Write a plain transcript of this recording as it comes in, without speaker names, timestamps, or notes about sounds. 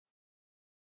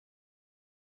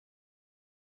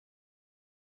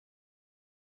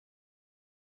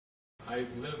I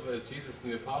live as Jesus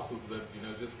and the apostles lived, you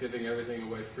know, just giving everything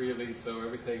away freely. So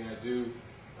everything I do,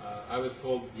 I was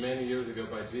told many years ago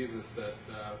by Jesus that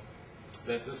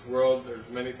that this world, there's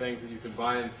many things that you can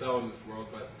buy and sell in this world,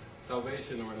 but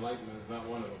salvation or enlightenment is not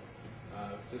one of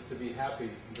them. Just to be happy,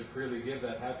 to freely give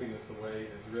that happiness away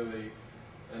is really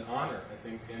an honor, I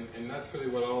think, and that's really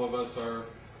what all of us are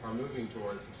moving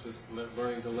towards. It's just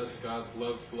learning to let God's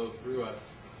love flow through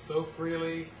us so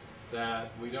freely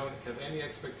that we don't have any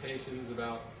expectations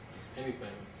about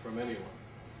anything from anyone.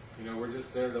 You know, we're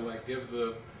just there to like give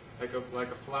the, like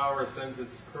a flower sends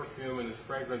its perfume and its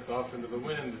fragrance off into the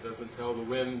wind. It doesn't tell the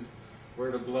wind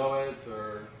where to blow it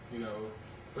or, you know,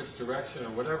 which direction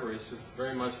or whatever. It's just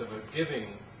very much of a giving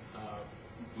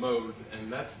mode, and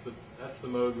that's the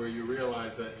mode where you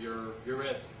realize that you're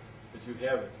it, that you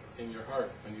have it in your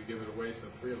heart when you give it away so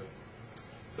freely.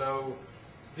 So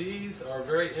these are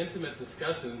very intimate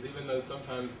discussions, even though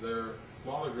sometimes they're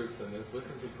smaller groups than this. This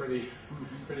is a pretty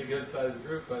good sized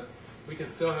group, but we can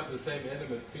still have the same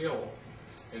intimate feel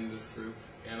in this group,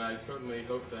 and I certainly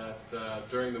hope that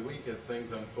during the week as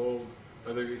things unfold,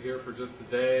 whether you're here for just a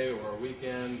day or a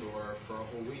weekend or for a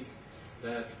whole week,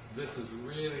 that this is a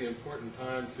really important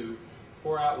time to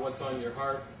pour out what's on your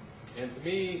heart. And to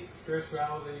me,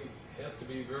 spirituality has to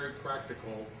be very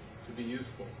practical to be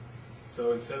useful.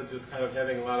 So instead of just kind of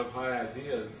having a lot of high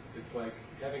ideas, it's like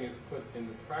having it put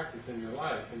into practice in your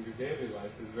life, in your daily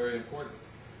life, is very important.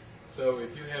 So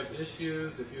if you have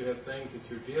issues, if you have things that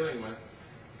you're dealing with,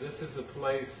 this is a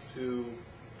place to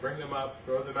bring them up,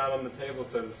 throw them out on the table,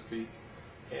 so to speak,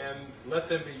 and let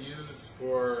them be used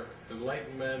for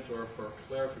enlightenment or for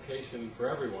clarification for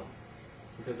everyone.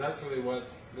 Because that's really what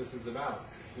this is about.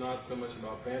 It's not so much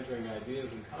about bantering ideas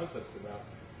and concepts about.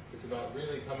 It's about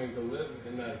really coming to live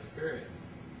in that experience,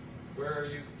 where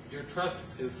your trust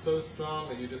is so strong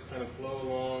that you just kind of flow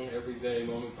along every day,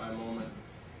 moment by moment,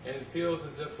 and it feels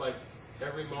as if like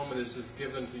every moment is just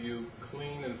given to you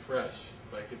clean and fresh,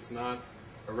 like it's not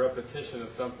a repetition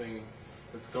of something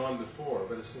that's gone before,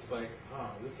 but it's just like,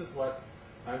 this is what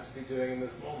I'm to be doing in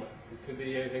this moment. It could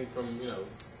be anything from, you know,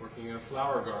 working in a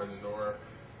flower garden, or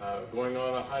going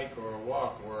on a hike or a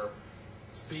walk, or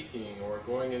speaking, or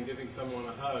going and giving someone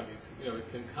a hug.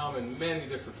 It can come in many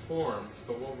different forms,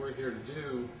 but what we're here to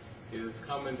do is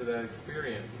come into that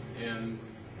experience and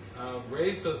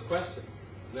raise those questions.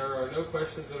 There are no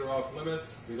questions that are off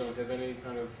limits. We don't have any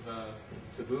kind of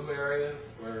taboo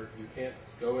areas where you can't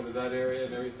go into that area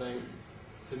and everything.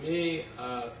 To me,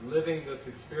 living this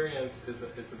experience is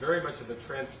very much of a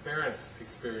transparent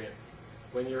experience.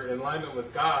 When you're in alignment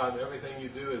with God, everything you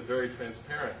do is very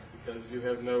transparent because you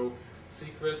have no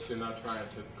secrets. You're not trying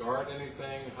to guard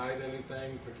anything, hide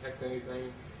anything, protect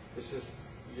anything. It's just,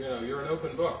 you're an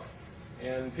open book.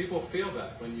 And people feel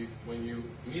that when you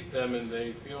meet them and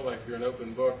they feel like you're an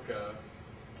open book.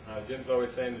 Jim's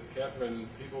always saying that Catherine,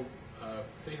 people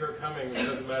see her coming, it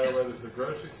doesn't matter whether it's a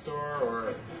grocery store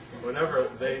or whatever,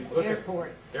 they look at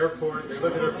they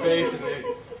look at her face and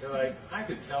they're like, I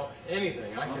could tell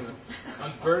anything. I can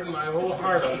unburden my whole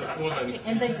heart on this woman.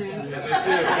 And they do. And they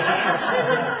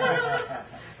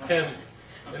do.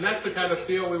 And that's the kind of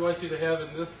feel we want you to have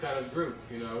in this kind of group,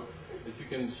 that you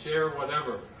can share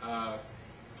whatever.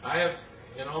 I have,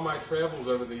 in all my travels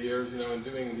over the years, in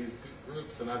doing these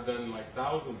groups, and I've done like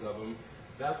thousands of them,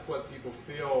 that's what people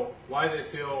feel, why they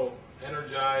feel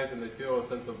energized and they feel a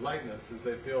sense of lightness, is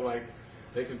they feel like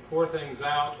they can pour things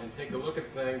out and take a look at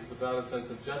things without a sense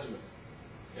of judgment.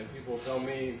 And people tell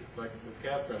me, like with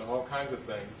Catherine, all kinds of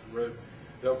things, where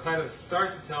they'll kind of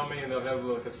start to tell me and they'll have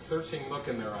like a searching look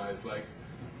in their eyes, like,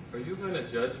 are you going to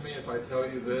judge me if I tell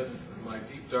you this, my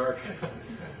deep, dark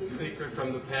secret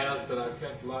from the past that I've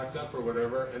kept locked up or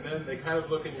whatever? And then they kind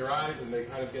of look in your eyes and they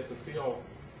kind of get the feel,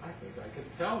 I think I can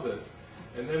tell this.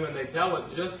 And then when they tell it,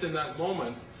 just in that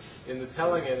moment, in the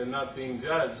telling it and not being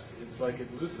judged, it's like it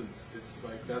loosens. It's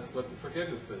like that's what the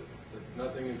forgiveness is, that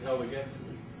nothing is held against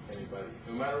anybody,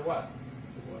 no matter what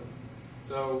it was.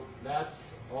 So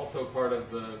that's also part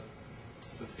of the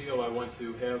feel I want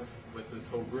to have with this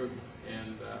whole group.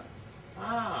 And,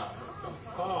 here comes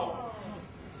Paul.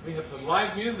 We have some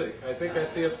live music. I think I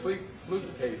see a flute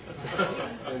case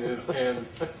in his hand.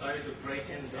 Sorry to break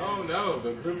in. Oh no,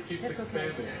 the group keeps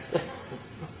expanding.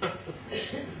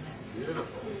 Beautiful.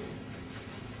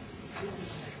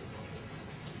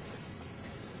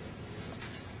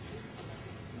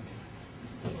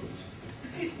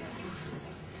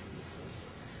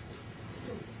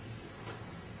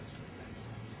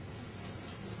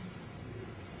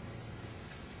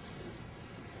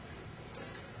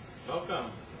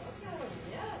 Welcome.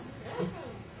 Yes,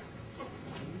 welcome.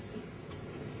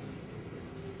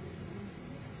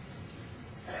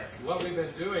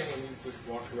 been doing, and you just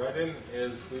walked right in,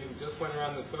 is we just went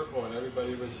around the circle and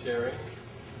everybody was sharing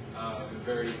in a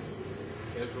very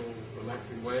casual,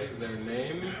 relaxing way their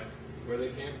name, where they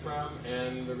came from,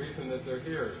 and the reason that they're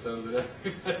here, so that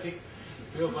everybody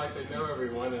feels like they know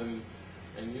everyone, and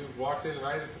you've walked in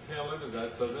right at the tail end of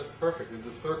that, so that's perfect. And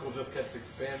the circle just kept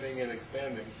expanding and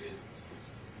expanding.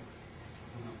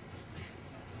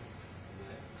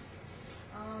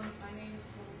 My name is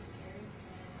Jeffrey Kerri,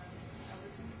 and I'm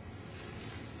Everton.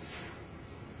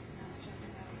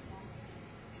 Checking out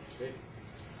Okay.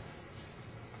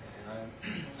 And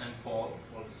I'm Paul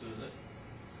D'Souza,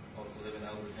 also live in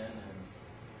Alberton, and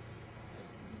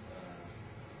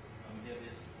I'm here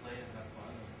just to play and have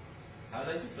fun. I was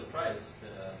actually surprised.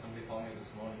 Somebody called me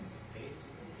this morning, Paige,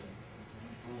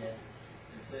 yeah,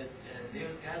 and said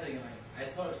David's gathering. And I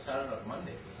thought it started on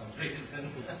Monday for some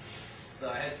reason. So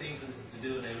I had things to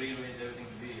do, and I rearranged everything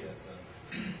to be here. So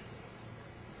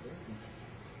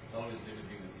it's always good to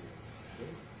be with you.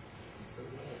 Good. So,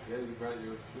 yeah, you brought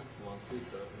your flutes along too,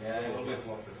 so. Yeah, I always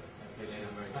walk with it.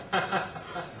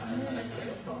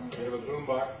 We have a boom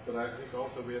box, but I think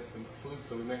also we have some flutes,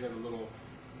 so we may have a little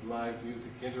live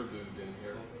music interlude in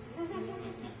here.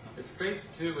 It's great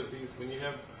too with these, when you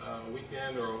have a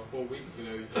weekend or a full week, you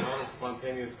know, a lot of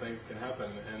spontaneous things can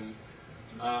happen. And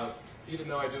even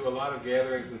though I do a lot of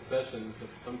gatherings and sessions,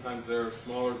 sometimes there are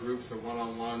smaller groups or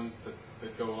one-on-ones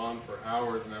that go on for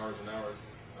hours and hours and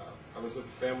hours. I was with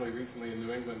a family recently in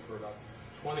New England for about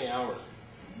 20 hours.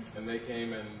 And they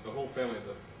came, and the whole family,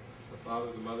 the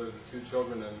father, the mother, the two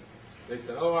children, and they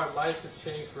said, oh, our life has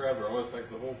changed forever. Almost like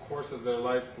the whole course of their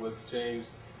life was changed.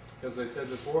 Because they said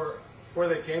before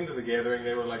they came to the gathering,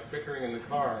 they were like bickering in the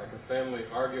car, like a family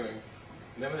arguing.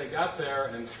 And then when they got there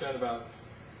and spent about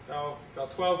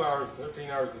 12 hours, 13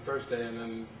 hours the first day, and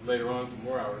then later on some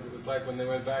more hours, it was like when they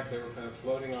went back, they were kind of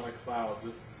floating on a cloud,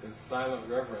 just in silent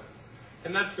reverence.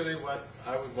 And that's really what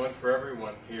I would want for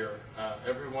everyone here.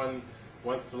 Everyone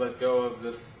wants to let go of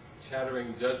this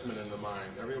chattering judgment in the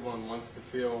mind. Everyone wants to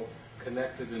feel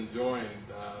connected and joined,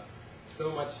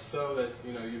 so much so that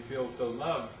you feel so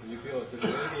loved, and you feel it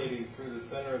just radiating through the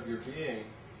center of your being,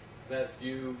 that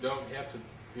you don't have to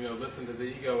listen to the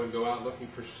ego and go out looking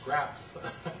for scraps,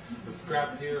 a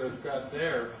scrap here, a scrap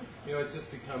there. It just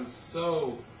becomes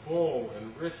so full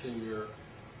and rich in your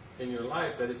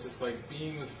life that it just like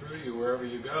beams through you wherever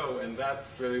you go, and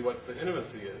that's really what the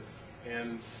intimacy is.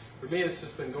 And for me, it's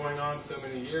just been going on so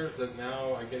many years that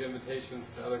now I get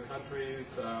invitations to other countries.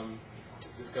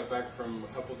 Just got back from a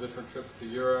couple different trips to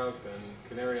Europe and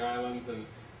Canary Islands, and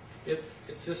it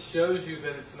just shows you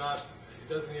that it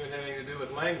doesn't even have anything to do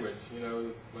with language.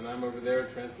 When I'm over there,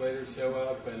 translators show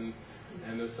up, and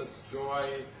there's such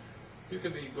joy. You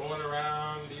could be going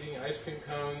around eating ice cream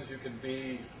cones, you could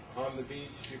be on the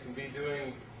beach, you can be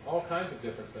doing all kinds of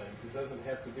different things. It doesn't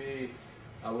have to be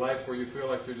a life where you feel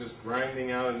like you're just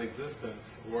grinding out an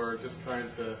existence or just trying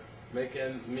to make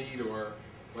ends meet or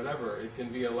whatever. It can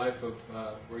be a life of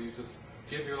where you just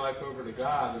give your life over to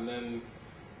God, and then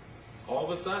all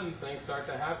of a sudden things start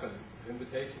to happen.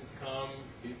 Invitations come,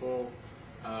 people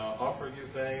offer you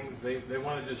things. They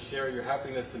want to just share your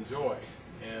happiness and joy.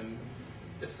 And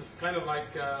it's just kind of like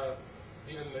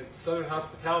even the Southern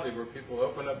hospitality, where people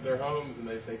open up their homes and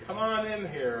they say, come on in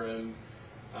here. And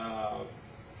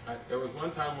there was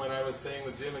one time when I was staying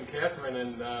with Jim and Katherine,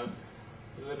 and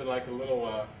we live in like a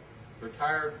little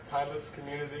retired pilots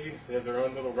community. They have their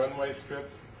own little runway strip.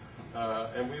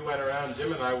 And we went around,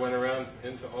 Jim and I went around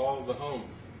into all of the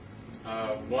homes,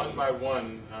 one by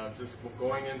one, just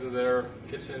going into their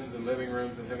kitchens and living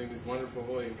rooms and having these wonderful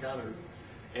holy encounters.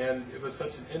 And it was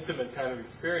such an intimate kind of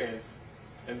experience,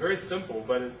 and very simple,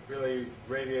 but it really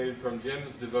radiated from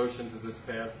Jim's devotion to this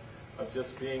path of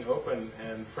just being open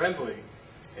and friendly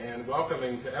and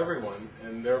welcoming to everyone.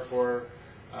 And therefore,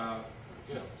 can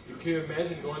you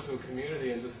imagine going to a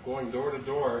community and just going door to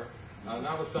door,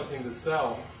 not with something to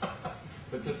sell,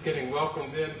 but just getting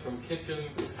welcomed in from kitchen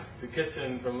to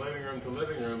kitchen, from living room to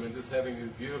living room, and just having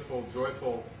these beautiful,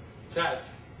 joyful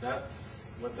chats. That's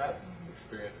what that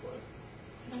experience was.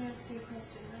 Can I ask you a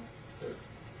question, Ray? Sure.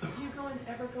 Do you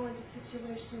ever go into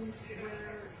situations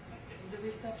where the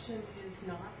reception is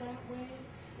not that way,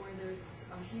 where there's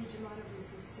a huge amount of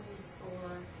resistance,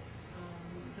 or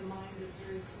the mind is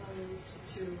very closed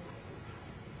to,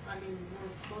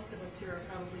 most of us here are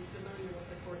probably familiar with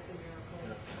the Course in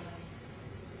Miracles.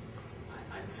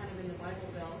 I'm kind of in the Bible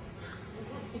Belt,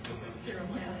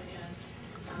 Carolina,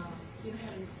 and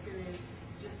had an experience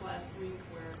just last week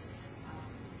where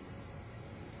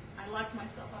I locked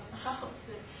myself out of the house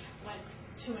and went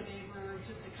to a neighbor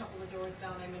just a couple of doors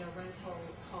down. I'm in a rental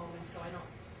home, and so I don't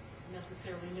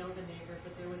necessarily know the neighbor,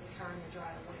 but there was a car in the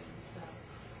driveway, and so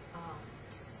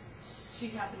she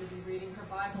happened to be reading her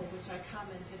Bible, which I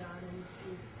commented on, and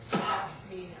she asked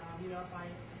me, if I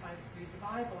read the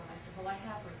Bible, and I said, well, I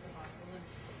have read the Bible, and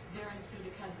there ensued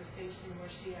a conversation where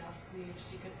she asked me if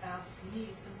she could ask me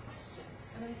some questions,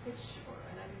 and I said, sure,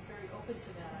 and I was very open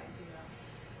to that idea.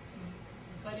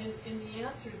 But in the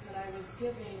answers that I was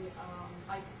giving,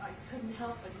 I couldn't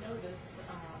help but notice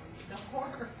the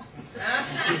horror.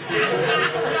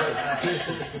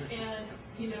 And,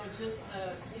 just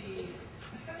the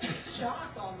shock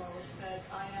almost that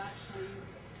I actually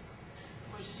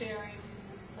was sharing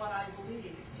what I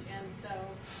believed. And so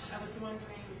I was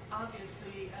wondering,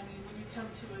 obviously, when you come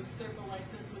to a circle like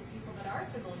this with people that are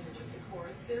familiar with the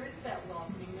Course, there is that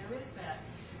welcoming, there is that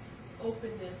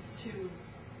openness to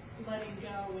letting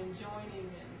go and joining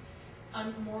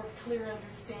and more clear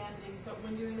understanding. But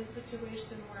when you're in a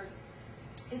situation where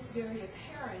it's very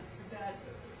apparent that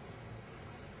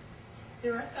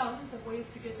there are thousands of ways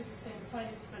to get to the same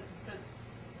place, but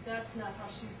that's not how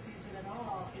she sees it at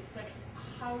all. It's like,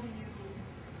 how do you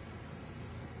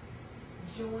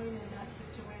join in that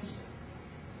situation?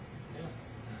 Yeah,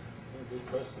 good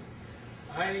question.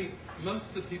 Most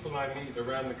of the people I meet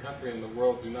around the country and the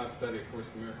world do not study A Course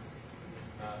in Miracles.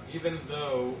 Even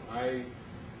though a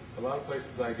lot of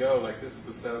places I go, like this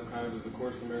was set up kind of as a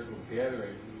Course in Miracles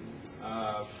gathering,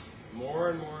 more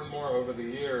and more and more over the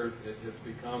years, it has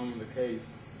become the case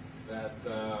that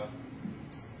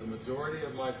the majority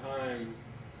of my time,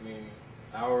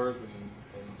 hours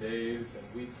and days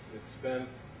and weeks, is spent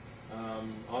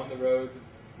on the road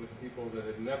with people that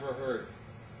had never heard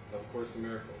of Course in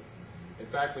Miracles. In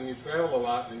fact, when you travel a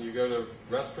lot and you go to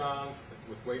restaurants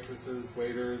with waitresses,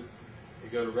 waiters, you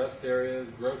go to rest areas,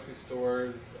 grocery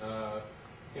stores,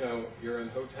 you're in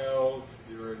hotels,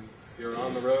 you're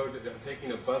on the road,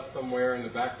 taking a bus somewhere in the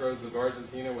back roads of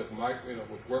Argentina with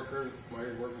with workers,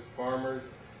 migrant workers, farmers.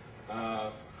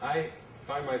 I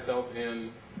find myself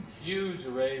in huge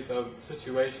arrays of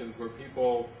situations where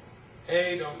people,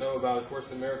 A, don't know about A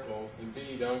Course in Miracles, and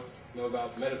B, don't know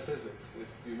about metaphysics. If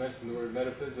you mention the word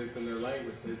metaphysics in their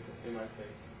language, they might say,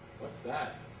 what's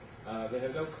that? They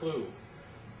have no clue.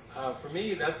 For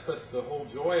me, that's what the whole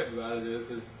joy about it is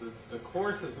the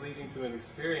Course is leading to an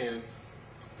experience,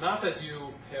 not that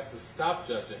you have to stop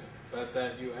judging, but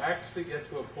that you actually get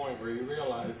to a point where you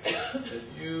realize that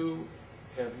you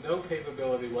have no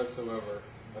capability whatsoever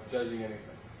of judging anything.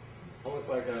 Almost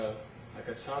like a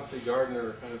Chauncey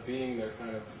Gardner kind of being their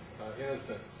kind of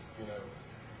innocence,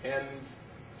 And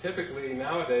typically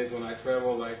nowadays when I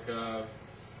travel, like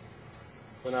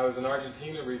when I was in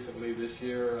Argentina recently this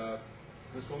year,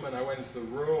 this woman, I went into the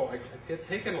rural, I get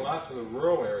taken a lot to the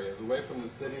rural areas, away from the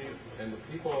cities, and the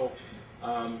people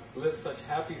live such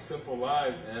happy, simple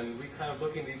lives, and we kind of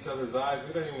look into each other's eyes.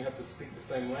 We don't even have to speak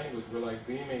the same language. We're like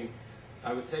beaming.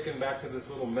 I was taken back to this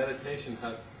little meditation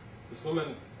hut. This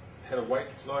woman had a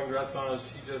white flowing dress on.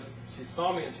 She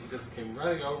saw me and she just came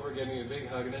running over, gave me a big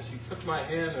hug, and then she took my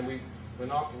hand and we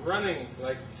went off running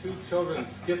like two children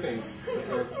skipping with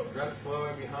their dress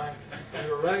flowing behind. And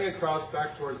we were running across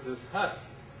back towards this hut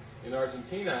in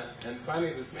Argentina, and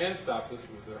finally this man stopped us. It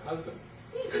was her husband.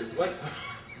 He said,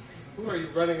 who are you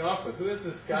running off with? Who is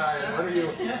this guy? And what are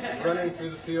you running through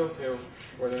the fields here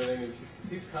for and everything? And she says,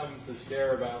 he's come to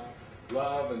share about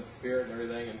love and spirit and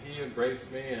everything, and he embraced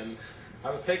me, and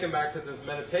I was taken back to this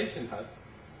meditation hut,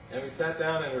 and we sat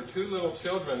down, and her two little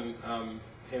children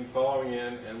came following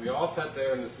in, and we all sat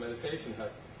there in this meditation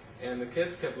hut, and the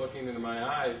kids kept looking into my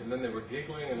eyes, and then they were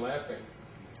giggling and laughing,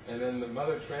 and then the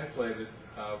mother translated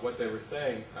what they were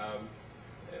saying.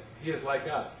 He is like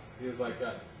us. He is like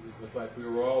us. It was like we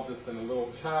were all just in a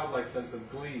little childlike sense of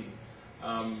glee,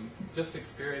 just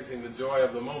experiencing the joy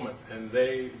of the moment. And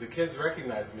the kids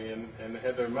recognized me and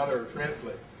had their mother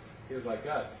translate. He was like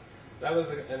us. That was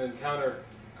an encounter.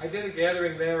 I did a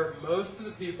gathering there. Most of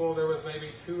the people, there was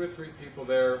maybe 2 or 3 people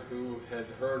there who had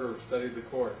heard or studied the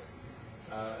Course,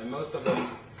 and most of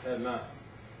them had not.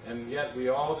 And yet we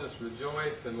all just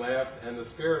rejoiced and laughed, and the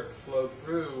Spirit flowed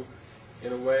through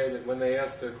in a way that when they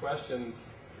asked their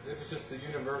questions, it was just the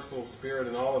universal Spirit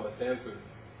in all of us answered.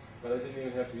 But I didn't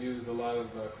even have to use a lot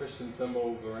of Christian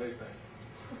symbols or anything.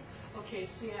 Okay,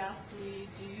 she asked me,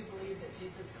 do you believe that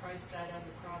Jesus Christ died on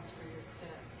the cross for your sins?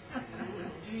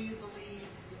 Do you believe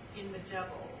in the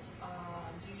devil?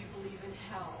 Do you believe in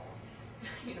hell?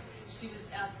 She was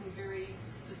asking very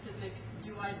specific,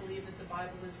 do I believe that the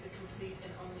Bible is the complete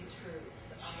and only truth?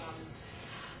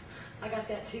 I got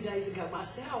that 2 days ago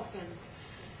myself, and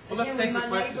Well, let's And take when the my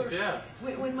questions, neighbor- yeah.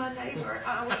 When my neighbor,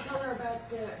 I was telling her about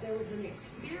there was an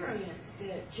experience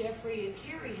that Jeffrey and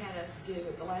Kerri had us do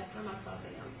the last time I saw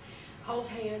them. Hold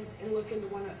hands and look into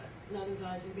one another's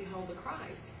eyes and behold the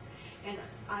Christ. And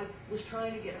I was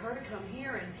trying to get her to come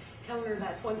here and telling her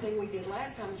that's one thing we did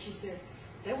last time. And she said,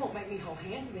 they won't make me hold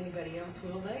hands with anybody else,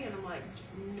 will they? And I'm like,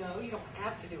 no, you don't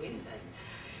have to do anything.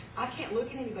 I can't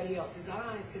look in anybody else's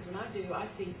eyes because when I do, I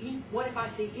see what if I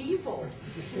see evil?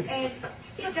 And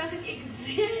it doesn't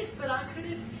exist, but I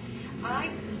couldn't.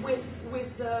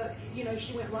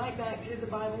 She went right back to the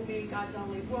Bible being God's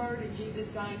only word and Jesus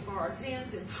dying for our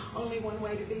sins and only one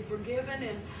way to be forgiven.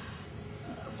 And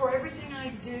for everything I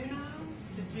do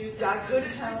know, I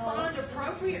couldn't respond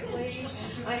appropriately.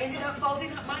 I ended up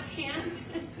folding up my tent,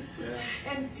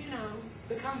 and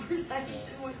the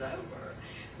conversation was over.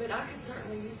 But I could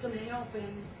certainly use some help.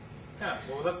 And yeah,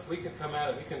 well, we can come at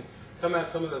it. We can come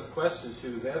at some of those questions she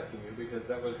was asking you because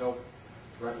that would help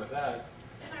right with that.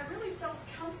 And I really felt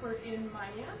comfort in my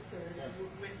answers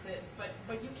with it, but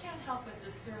you can't help but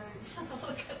discern.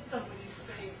 Look at somebody's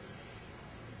face;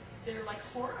 they're like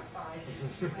horrified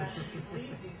if you actually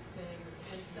believe these things.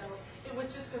 And so it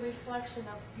was just a reflection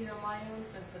of my own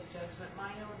sense of judgment,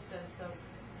 my own sense of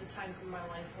the times in my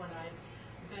life when I've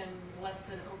been less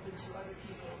than open to other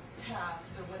people's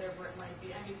paths or whatever it might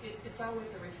be. I mean, it's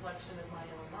always a reflection of my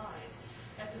own mind.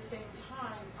 At the same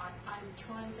time, I'm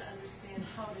trying to understand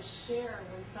how to share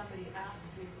when somebody asks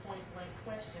me point-blank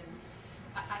questions.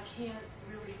 I can't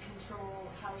really control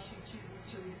how she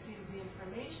chooses to receive the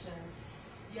information,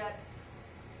 yet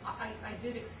I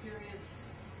did experience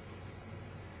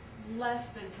less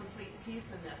than complete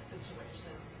peace in that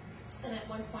situation. And at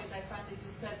one point, I finally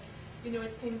just said,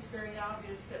 it seems very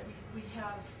obvious that we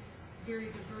have very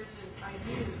divergent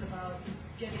ideas about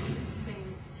getting to the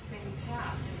same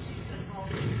path. And she said, well,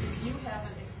 if you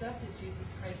haven't accepted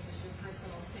Jesus Christ as your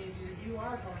personal Savior, you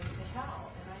are going to hell.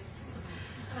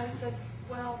 And I said,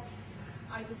 well,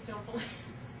 I just don't believe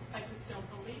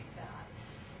that.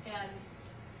 And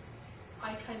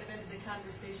I kind of ended the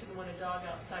conversation when a dog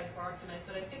outside barked, and I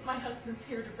said, I think my husband's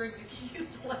here to bring the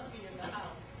keys to let me in the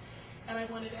house. And I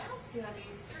wanted to ask you,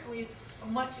 certainly it's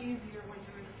much easier when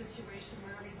you're in a situation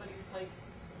where everybody's like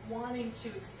wanting to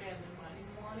expand their mind,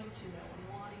 and wanting to know, and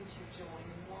wanting to join,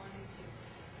 and wanting to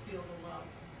feel the love.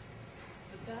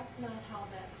 But that's not how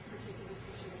that particular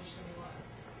situation was.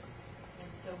 And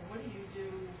so what do you do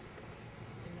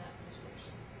in that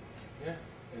situation? Yeah.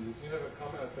 And did you have a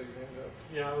comment? I saw your hand up.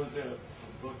 Yeah, I was at a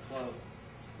book club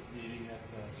meeting at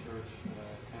the church that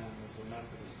I attend. It was a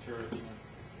Methodist church, and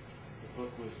the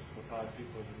book was for 5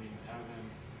 people to meet in heaven,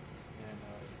 and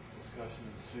a discussion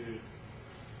ensued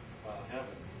about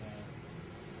heaven. And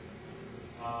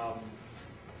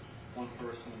one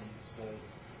person said,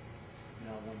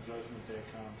 when Judgment Day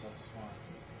comes, I just want to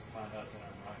find out that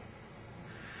I'm right.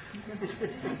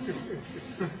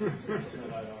 I said,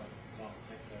 I don't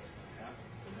think that's going to happen.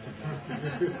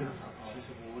 And she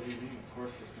said, well, what do you mean? Of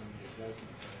course there's going to be a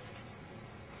judgment day.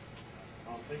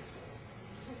 I don't think so.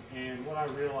 And what I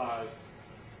realized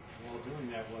while doing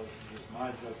that was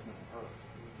my judgment of her.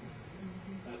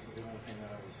 That's the only thing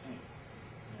that I was seeing.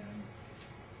 And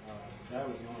that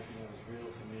was the only thing that was real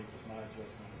to me, was my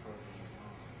judgment of her being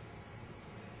wrong.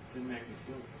 It didn't make me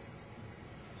feel good.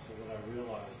 So what I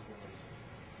realized was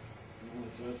the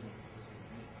only judgment was in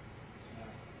me. It's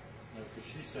not. Because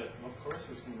she said, well, of course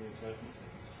there's going to be a judgment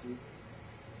day. It's stupid.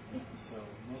 So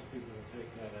most people will take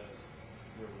that as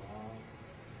you're wrong.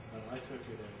 But I took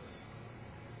it as,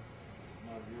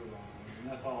 no, you're wrong.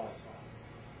 And that's all I saw.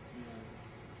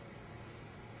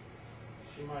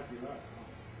 She might be right.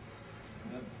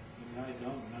 I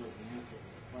don't know the answer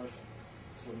to the question.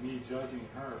 So me judging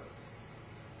her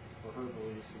for her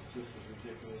beliefs is just as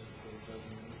ridiculous as her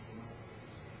judging me for my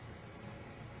beliefs.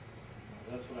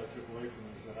 That's what I took away from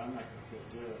it, is that I'm not going to feel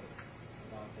good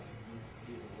about that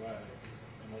either way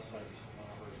unless I just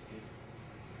allow her to be.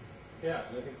 Yeah,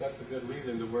 and I think that's a good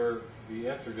lead into where the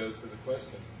answer goes to the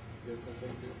question. You have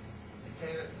something too?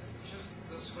 David, just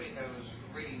this week I was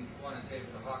reading one of David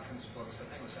Hawkins' books, I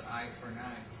think it was An Eye for an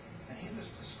Eye, and he was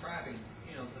describing,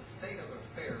 the state of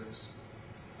affairs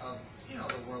of,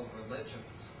 the world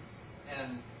religions,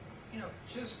 and,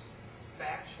 just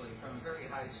factually from a very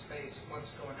high space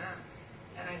what's going on.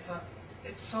 And I thought,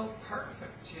 it's so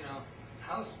perfect,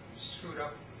 how screwed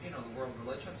up, the world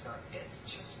religions are. It's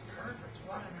just perfect.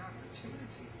 What an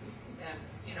opportunity. And,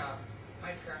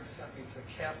 my parents sent me to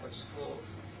Catholic schools,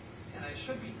 and I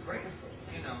should be grateful,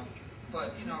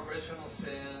 but, original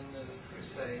sin, the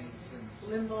Crusades,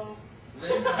 and limbo.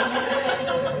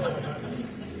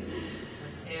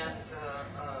 And,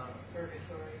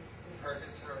 purgatory.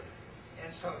 purgatory.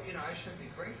 And so, I should be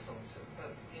grateful to,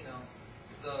 but,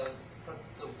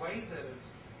 the way that it's,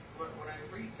 when I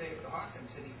read David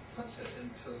Hawkins, and he puts it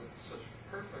into such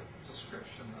perfect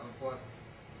description of what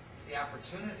the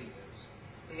opportunity is.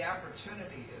 The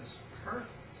opportunity is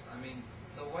perfect. I mean,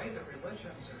 the way the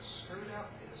religions are screwed up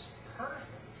is perfect.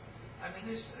 I mean,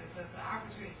 the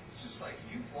opportunity, it's just like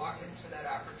you walk into that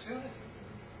opportunity.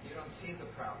 You don't see the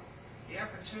problem. The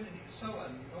opportunity is so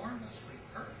enormously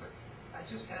perfect. I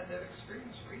just had that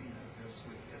experience reading it this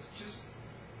week. It's just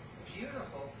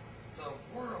beautiful. The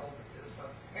world is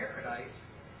a paradise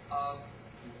of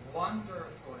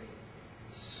wonderfully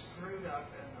screwed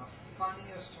up in the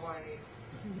funniest way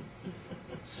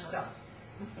stuff.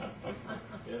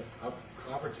 Yes,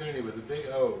 opportunity with a big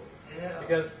O. Yeah.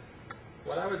 Because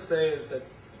what I would say is that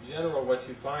in general what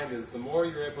you find is the more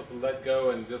you're able to let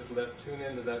go and just tune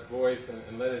into that voice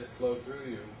and let it flow through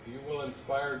you, you will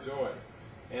inspire joy.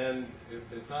 And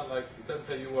it's not like, it doesn't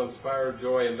say you will inspire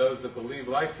joy in those that believe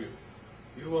like you.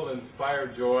 You will inspire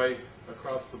joy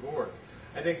across the board.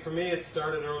 I think for me it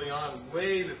started early on,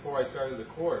 way before I started the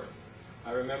course.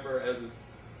 I remember as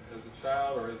a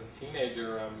child or as a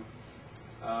teenager,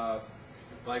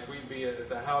 like we'd be at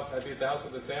the house, I'd be at the house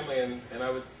with the family, and I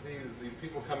would see these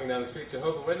people coming down the street.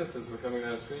 Jehovah's Witnesses were coming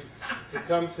down the street to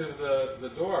come to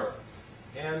the door.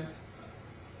 And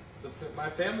my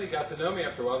family got to know me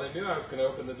after a while. They knew I was going to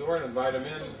open the door and invite them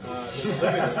in the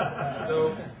living room.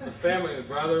 So the family, the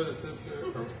brother, the sister,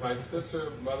 or my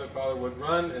sister, mother, father, would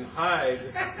run and hide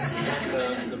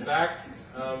in the back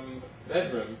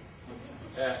bedroom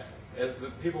as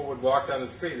the people would walk down the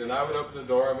street. And I would open the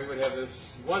door, and we would have this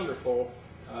wonderful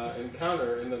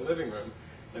encounter in the living room.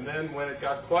 And then when it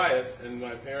got quiet, and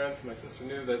my parents and my sister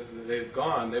knew that they had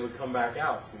gone, they would come back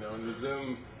out, and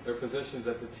resume their positions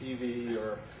at the TV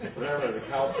or whatever, the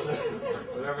couch,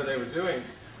 whatever they were doing.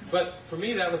 But for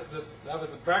me, that was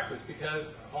the practice,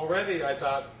 because already I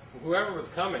thought, whoever was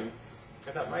coming,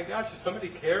 I thought, my gosh, if somebody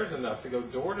cares enough to go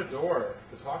door to door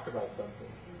to talk about something,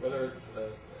 whether it's an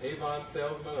Avon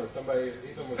salesman or somebody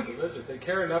even with religion, they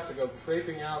care enough to go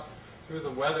traipsing out through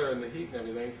the weather and the heat and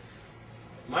everything.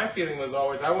 My feeling was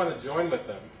always, I want to join with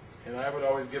them. And I would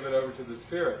always give it over to the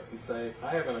Spirit and say, I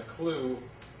haven't a clue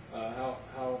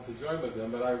how to join with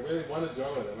them, but I really want to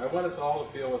join with them. I want us all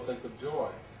to feel a sense of joy.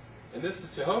 And this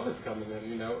is Jehovah's coming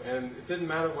in, and it didn't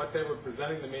matter what they were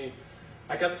presenting to me.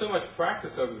 I got so much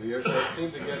practice over the years that I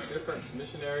seemed to get different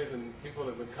missionaries and people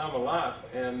that would come a lot,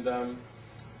 and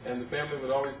the family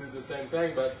would always do the same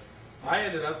thing. But I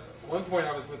ended up, at one point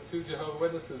I was with 2 Jehovah's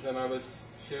Witnesses, and I was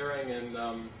sharing,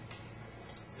 and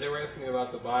they were asking me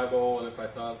about the Bible, and if I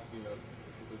thought, if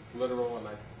it was literal, and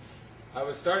I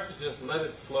would start to just let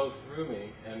it flow through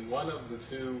me. And one of the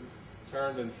 2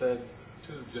 turned and said,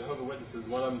 2 Jehovah's Witnesses,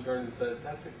 one of them turned and said,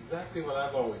 that's exactly what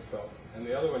I've always felt. And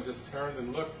the other one just turned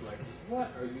and looked like,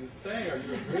 what are you saying? Are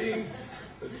you agreeing?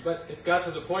 But it got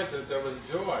to the point that there was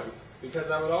joy, because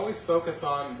I would always focus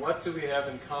on what do we have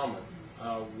in common?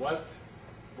 What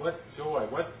joy?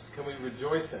 What can we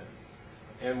rejoice in?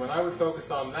 And when I would focus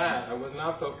on that, I was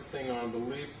not focusing on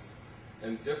beliefs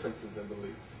and differences in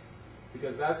beliefs,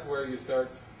 because that's where you start,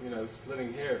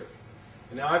 splitting hairs.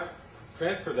 And now I've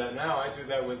transferred that. Now I do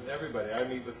that with everybody. I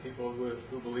meet with people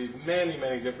who believe many,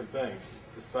 many different things,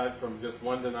 aside from just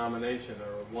one denomination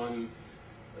or one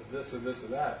this or this or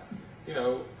that.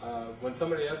 When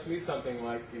somebody asks me something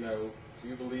like, do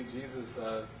you believe Jesus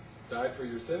died for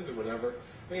your sins or whatever?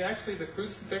 I mean, actually, the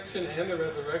crucifixion and the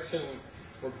resurrection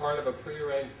were part of a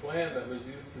prearranged plan that was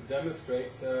used to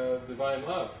demonstrate divine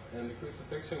love. And the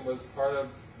crucifixion was part of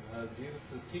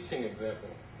Jesus' teaching example.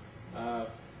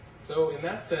 So in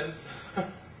that sense,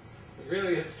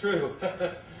 really it's true.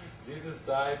 Jesus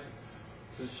died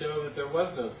to show that there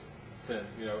was no sin.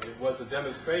 It was a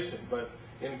demonstration. But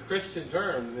in Christian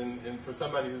terms, and for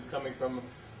somebody who's coming from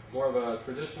more of a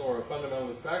traditional or a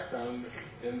fundamentalist background,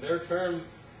 in their terms,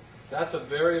 that's a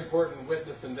very important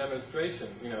witness and demonstration.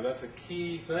 That's a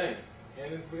key thing.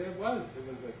 And it was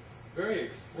a very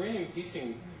extreme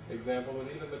teaching example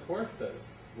that even the Course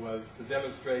says was to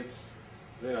demonstrate,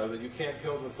 that you can't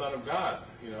kill the Son of God.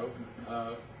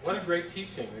 What a great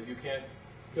teaching, that you can't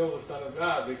kill the Son of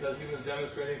God, because he was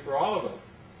demonstrating for all of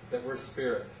us that we're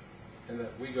spirit and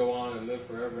that we go on and live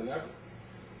forever and ever.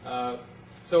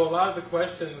 So a lot of the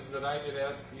questions that I get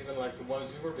asked, even like the ones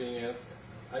you were being asked,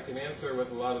 I can answer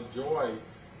with a lot of joy.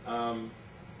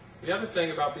 The other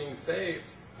thing about being saved,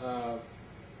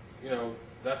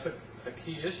 that's a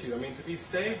key issue. I mean, to be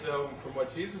saved, though, from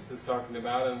what Jesus is talking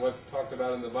about and what's talked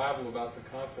about in the Bible about the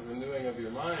constant renewing of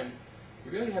your mind,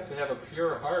 you really have to have a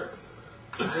pure heart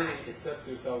to really accept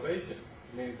your salvation.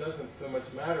 I mean, it doesn't so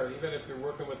much matter, even if you're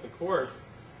working with the Course,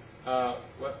 how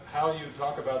you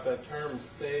talk about that term,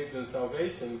 saved and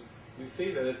salvation, you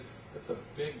see that it's a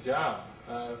big job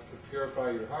to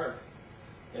purify your heart.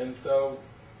 And so,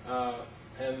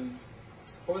 and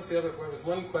what was the other, there was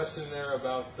one question there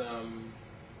about,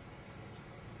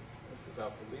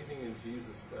 about believing in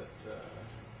Jesus, but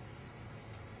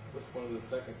what's one of the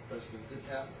second questions? The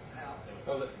devil, hell.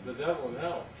 Oh, the devil and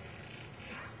hell.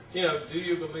 You know, do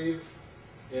you believe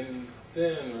in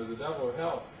sin or the devil or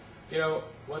hell? You know,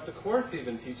 what the Course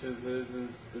even teaches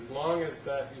is as long as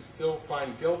that you still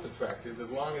find guilt attractive, as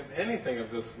long as anything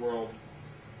of this world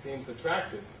seems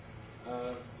attractive.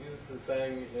 Jesus is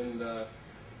saying in the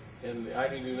I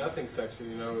do nothing section,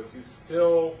 you know, if you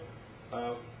still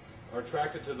are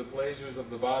attracted to the pleasures of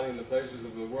the body and the pleasures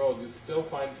of the world, you still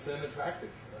find sin attractive,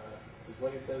 is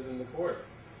what he says in the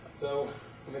Course. So,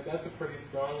 I mean, that's a pretty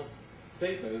strong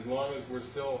statement. As long as we're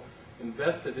still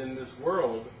invested in this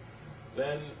world,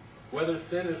 then whether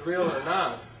sin is real or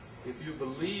not, if you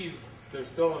believe there's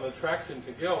still an attraction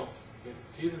to guilt,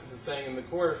 Jesus is saying in the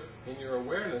Course, in your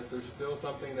awareness, there's still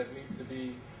something that needs to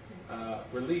be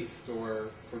released or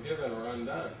forgiven or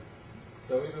undone.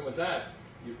 So even with that,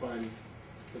 you find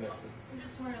connection. I'm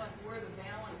just wondering, like, where the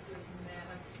balance is in that,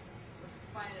 like,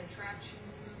 finding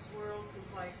attractions in this world, because,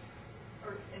 like,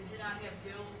 and to not have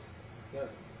guilt.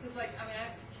 Yes. Because, like, I mean,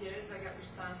 I have kids, I got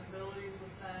responsibilities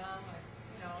with them,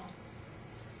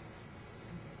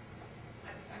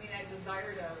 I mean, I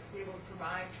desire to be able to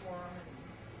provide for them, and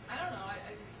I don't know,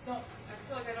 I just don't, I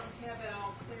feel like I don't have that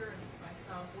all clear in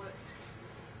myself.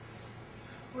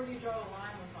 Where do you draw the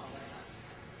line with all that?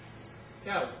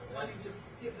 Yeah. Wanting to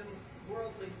give them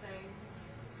worldly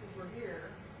things, because we're here.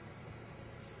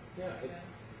 Yeah,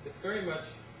 it's very much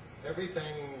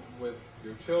everything with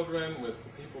your children, with the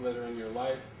people that are in your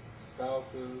life,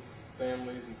 spouses,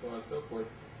 families, and so on and so forth.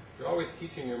 You're always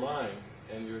teaching your mind,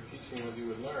 and you're teaching what you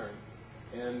would learn.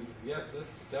 And yes,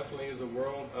 this definitely is a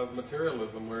world of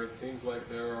materialism, where it seems like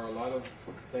there are a lot of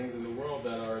things in the world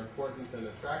that are important and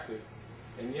attractive.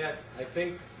 And yet, I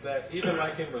think that even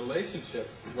like in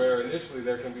relationships, where initially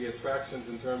there can be attractions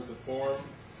in terms of form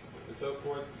and so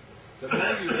forth, the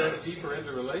more you go deeper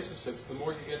into relationships, the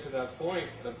more you get to that point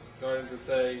of starting to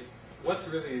say, what's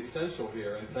really essential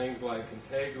here? And things like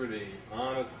integrity,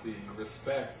 honesty,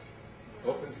 respect,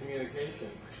 open communication.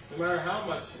 No matter how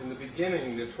much in the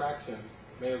beginning the attraction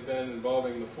may have been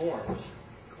involving the form,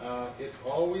 it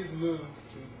always moves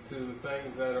to the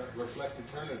things that reflect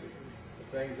eternity,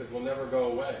 the things that will never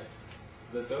go away.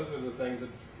 That those are the things that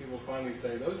people finally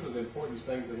say, those are the important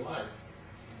things in life.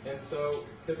 And so,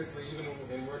 typically, even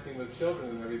in working with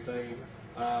children and everything,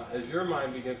 as your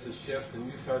mind begins to shift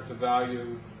and you start to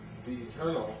value the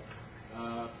eternal,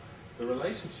 the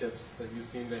relationships that you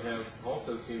seem to have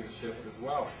also seem to shift as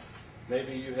well.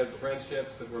 Maybe you had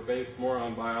friendships that were based more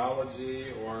on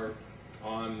biology or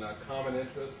on common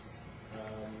interests,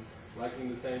 liking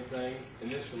the same things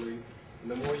initially.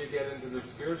 And the more you get into the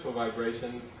spiritual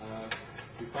vibration,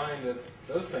 you find that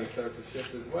those things start to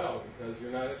shift as well, because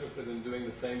you're not interested in doing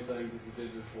the same things that you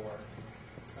did before.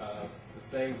 The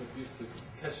things that used to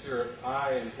catch your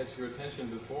eye and catch your attention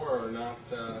before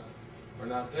are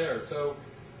not there. So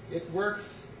it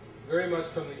works very much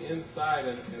from the inside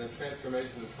in a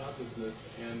transformation of consciousness,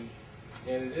 and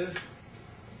it is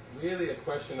really a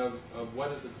question of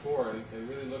what is it for, and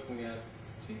really looking at,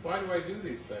 gee, why do I do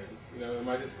these things? You know, am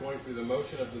I just going through the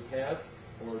motion of the past,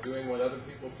 or doing what other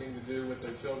people seem to do with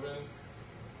their children,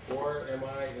 or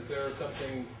is there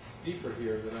something deeper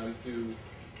here that I'm to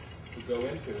go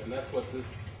into? And that's what this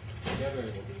gathering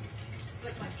will be. It's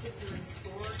like my kids are in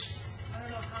sports. I don't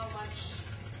know how much.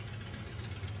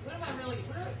 What are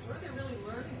they really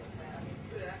learning with that? I mean, it's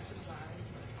good exercise,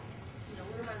 but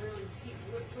what am I really teaching?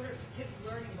 What are kids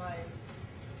learning by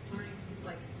learning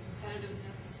like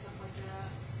competitiveness and stuff like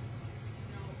that?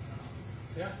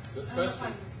 Yeah, good I don't know if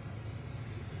question.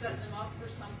 I'm setting them up for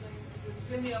something. Because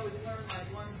then they always learn like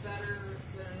one's better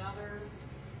than another.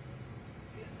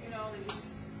 They just.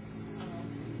 I don't know.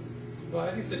 Well,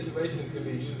 any situation can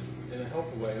be used in a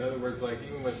helpful way. In other words, like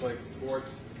even with like sports,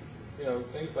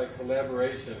 things like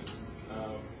collaboration,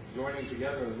 joining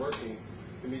together and working,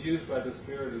 can be used by the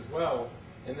Spirit as well.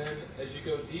 And then as you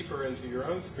go deeper into your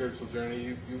own spiritual journey,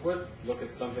 you would look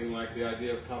at something like the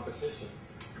idea of competition.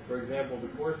 For example, the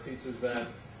Course teaches that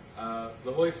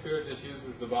the Holy Spirit just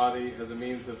uses the body as a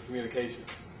means of communication,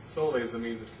 solely as a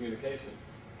means of communication.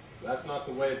 That's not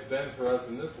the way it's been for us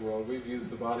in this world. We've used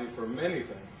the body for many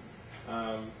things.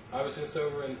 I was just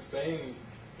over in Spain,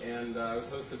 and I was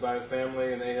hosted by a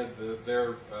family, and they had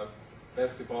their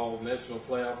basketball national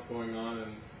playoffs going on,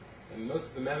 and And most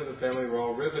of the men of the family were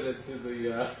all riveted to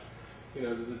the,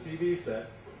 to the TV set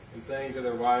and saying to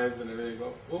their wives and everything,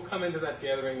 well, we'll come into that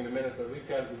gathering in a minute, but we've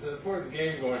got this important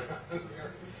game going on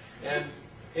here. And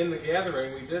in the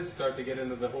gathering, we did start to get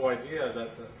into the whole idea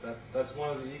that that's one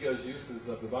of the ego's uses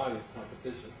of the body is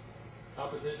competition.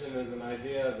 Competition is an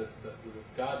idea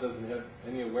that God doesn't have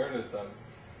any awareness of.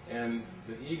 And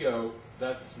the ego,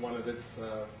 that's one of its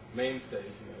mainstays,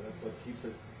 that's what keeps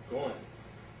it going.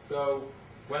 So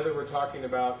whether we're talking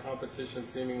about competition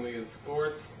seemingly in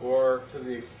sports or to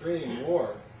the extreme,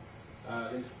 war.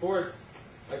 In sports,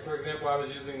 like for example, I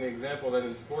was using the example that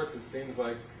in sports it seems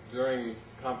like during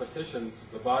competitions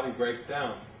the body breaks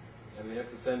down and they have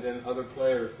to send in other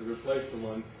players to replace the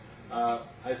one.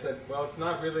 I said, well, it's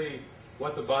not really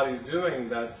what the body's doing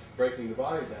that's breaking the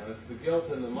body down. It's the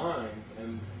guilt in the mind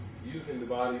and using the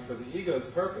body for the ego's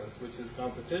purpose, which is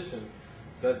competition,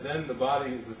 that then the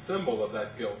body is a symbol of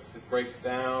that guilt. It breaks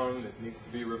down, it needs to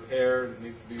be repaired, it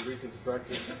needs to be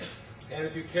reconstructed. And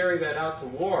if you carry that out to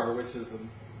war, which is a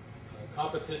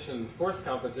competition, sports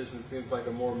competition seems like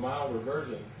a more milder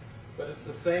version, but it's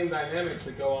the same dynamics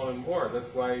that go on in war.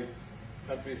 That's why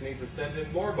countries need to send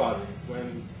in more bodies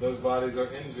when those bodies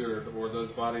are injured or those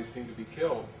bodies seem to be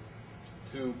killed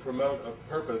to promote a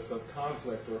purpose of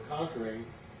conflict or conquering.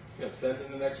 Send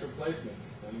in the next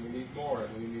replacements, and we need more,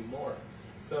 and we need more.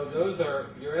 So those are,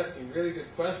 you're asking really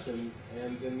good questions,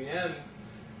 and in the end,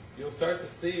 you'll start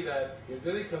to see that it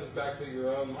really comes back to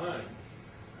your own mind,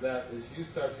 that as you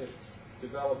start to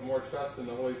develop more trust in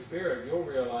the Holy Spirit, you'll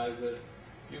realize that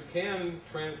you can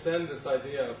transcend this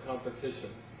idea of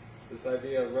competition, this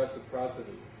idea of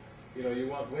reciprocity. You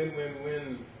want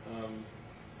win-win-win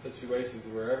situations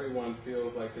where everyone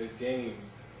feels like they've gained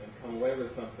and come away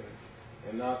with something,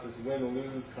 and not this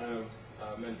win-lose kind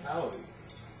of mentality,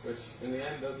 which in the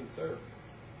end doesn't serve.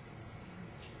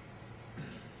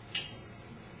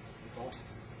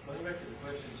 Going back to the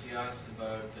question she asked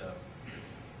about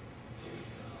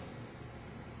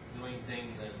doing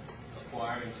things and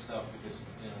acquiring stuff because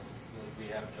we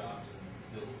have jobs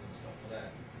and bills and stuff for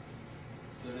that.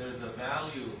 So there's a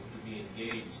value to be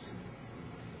engaged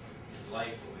in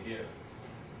life over here.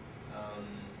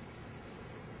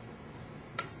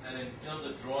 And in terms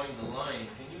of drawing the line,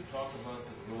 can you talk about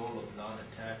the role of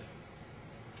non-attachment?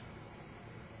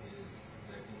 Is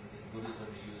that in Buddhism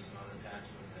we use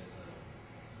non-attachment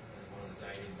as one of the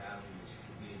guiding values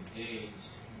to be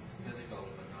engaged, physical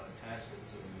but not attached,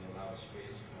 so we allow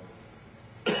space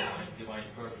for divine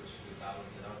purpose to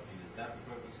balance it out. Is that the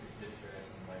purpose? Could you share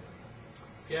some light on that?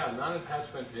 Yeah,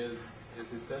 non-attachment is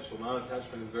essential.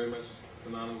 Non-attachment is very much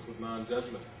synonymous with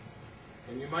non-judgment.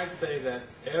 And you might say that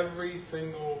every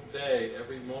single day,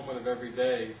 every moment of every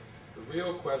day, the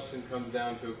real question comes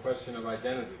down to a question of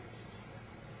identity.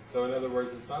 So in other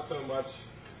words, it's not so much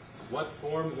what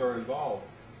forms are involved.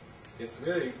 It's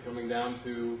really coming down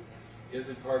to, is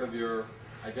it part of your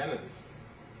identity?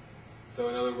 So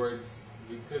in other words,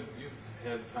 you've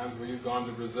had times where you've gone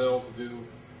to Brazil to do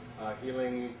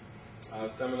healing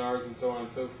seminars and so on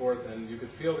and so forth, and you could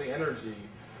feel the energy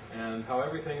and how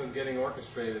everything was getting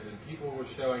orchestrated, and people were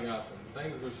showing up, and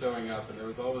things were showing up, and there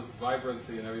was all this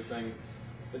vibrancy and everything.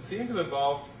 It seemed to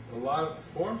involve a lot of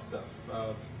form stuff,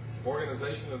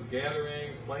 organization of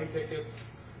gatherings, plane tickets.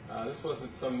 This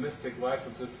wasn't some mystic life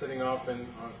of just sitting off in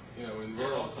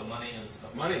rural. Also money and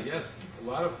stuff. Money, yes, a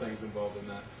lot of things involved in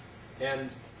that. And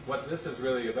what this is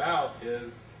really about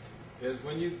is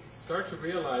when you start to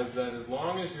realize that as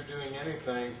long as you're doing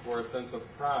anything for a sense of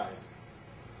pride,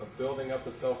 of building up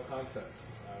a self-concept,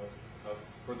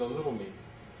 for the little me.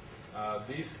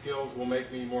 These skills will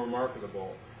make me more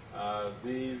marketable.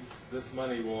 This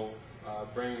money will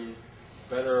bring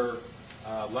better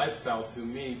lifestyle to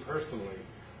me personally.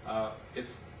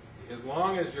 It's as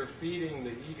long as you're feeding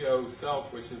the ego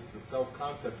self, which is the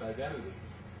self-concept identity,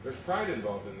 there's pride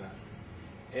involved in that.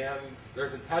 And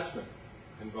there's attachment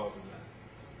involved in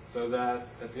that. So that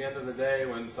at the end of the day,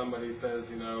 when somebody says,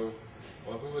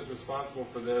 well, who was responsible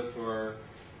for this, or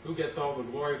who gets all the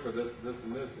glory for this, this,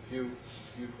 and this, if you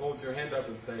hold your hand up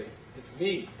and say, it's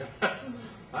me,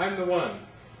 I'm the one,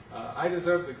 I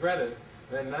deserve the credit,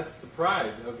 then that's the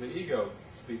pride of the ego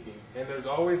speaking. And there's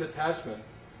always attachment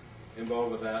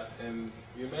involved with that, and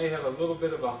you may have a little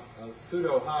bit of a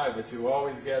pseudo high, but you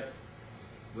always get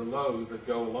the lows that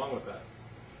go along with that.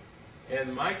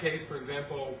 In my case, for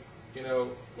example,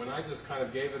 when I just kind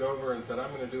of gave it over and said, I'm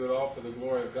going to do it all for the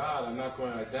glory of God, I'm not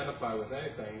going to identify with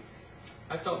anything,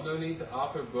 I felt no need to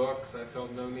author books, I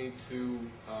felt no need to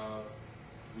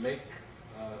make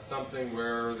something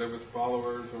where there was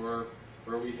followers or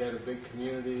where we had a big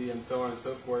community and so on and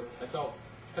so forth. I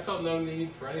felt no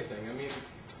need for anything. I mean,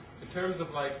 in terms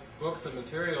of like books and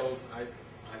materials, I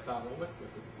thought, well, look,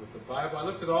 with the Bible, I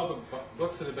looked at all the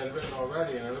books that had been written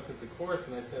already, and I looked at the course,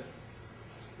 and I said,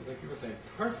 like you were saying,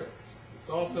 perfect. It's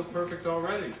all so perfect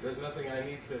already. There's nothing I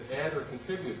need to add or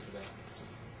contribute to that.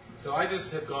 So I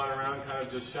just have gone around kind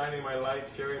of just shining my light,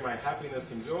 sharing my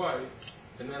happiness and joy,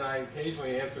 and then I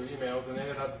occasionally answer emails and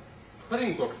ended up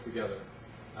putting books together.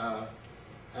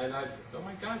 And I, oh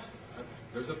my gosh,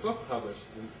 there's a book published.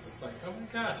 And it's like, oh my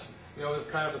gosh. You know, it was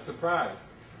kind of a surprise.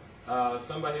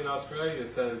 Somebody in Australia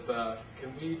says,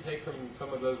 can we take from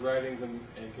some of those writings and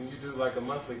can you do like a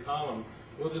monthly column?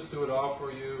 We'll just do it all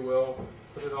for you. We'll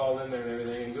put it all in there and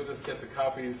everything, and you'll just get the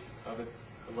copies of it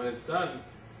when it's done.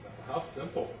 How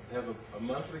simple. Have a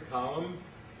monthly column.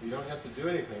 You don't have to do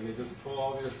anything. They just pull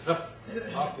all of your stuff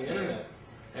off the internet.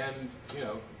 And, you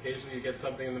know, occasionally you get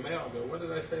something in the mail and go, what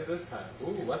did I say this time?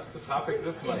 Ooh, what's the topic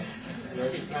this month? You know,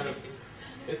 you kind of,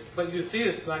 but you see,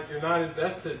 it's like you're not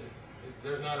invested.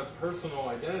 There's not a personal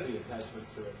identity attachment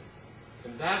to it.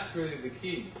 And that's really the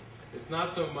key. It's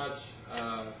not so much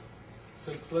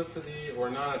simplicity or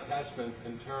non-attachments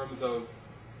in terms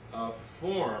of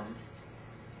form,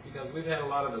 because we've had a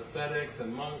lot of ascetics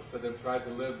and monks that have tried to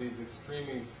live these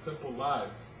extremely simple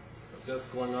lives of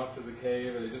just going off to the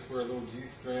cave and they just wear a little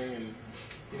G-string and,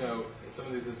 you know, some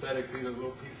of these ascetics eat a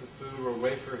little piece of food or a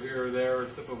wafer here or there or a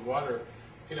sip of water.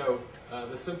 You know,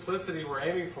 the simplicity we're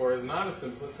aiming for is not a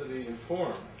simplicity in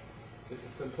form. It's a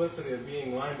simplicity of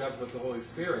being lined up with the Holy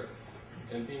Spirit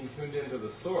and being tuned into the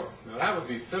source. Now that would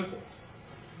be simple.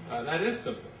 That is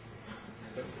simple.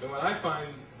 And when I find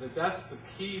that that's the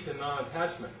key to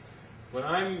non-attachment, when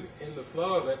I'm in the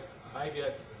flow of it, I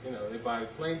get, you know, they buy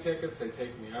plane tickets, they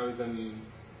take me. I was in,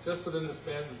 just within the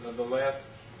span of the last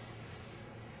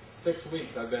 6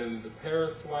 weeks, I've been to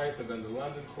Paris twice, I've been to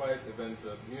London twice, I've been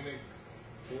to Munich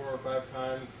 4 or 5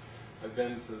 times, I've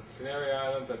been to the Canary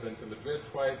Islands, I've been to Madrid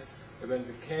twice, I've been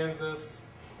to Kansas,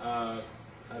 I've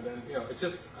been, you know, it's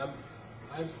just,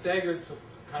 I'm staggered to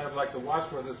kind of like to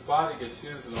watch where this body gets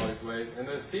used in all these ways, and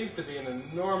there seems to be an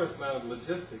enormous amount of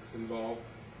logistics involved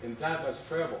in that much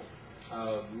travel.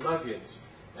 Luggage,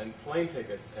 and plane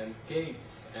tickets, and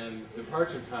gates, and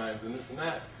departure times, and this and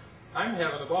that. I'm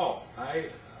having a ball.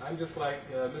 I'm just like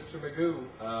Mr. Magoo,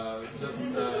 just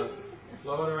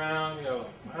flowing around, you know,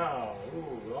 wow,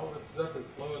 ooh, all this stuff is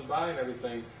flowing by and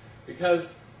everything,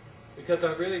 because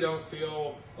I really don't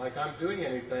feel like I'm doing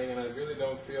anything, and I really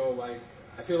don't feel like,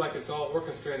 I feel like it's all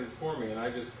orchestrated for me, and I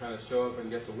just kind of show up and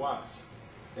get to watch.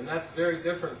 And that's very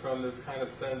different from this kind of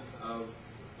sense of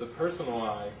the personal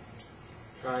I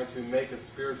trying to make a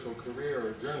spiritual career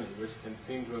or journey, which can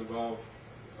seem to involve,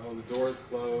 oh, the doors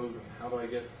closed, and how do I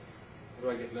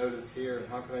get noticed here, and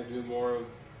how can I do more of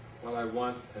what I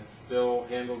want and still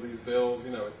handle these bills?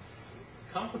 You know, it's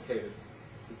complicated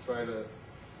to try to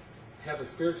have a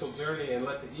spiritual journey and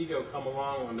let the ego come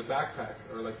along on the backpack,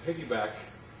 or like piggyback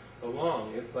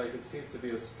along. It's like it seems to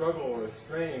be a struggle or a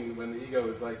strain when the ego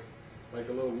is like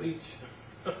a little leech,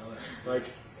 like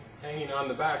hanging on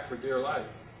the back for dear life.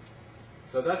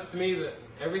 So that's to me that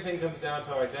everything comes down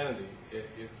to identity.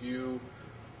 If you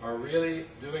are really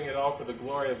doing it all for the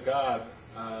glory of God,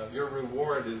 your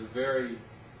reward is very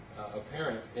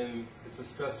apparent, and it's a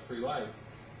stress-free life.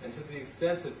 And to the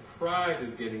extent that pride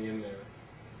is getting in there,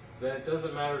 then it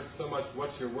doesn't matter so much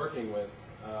what you're working with.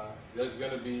 There's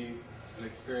going to be an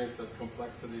experience of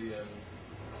complexity and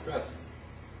stress.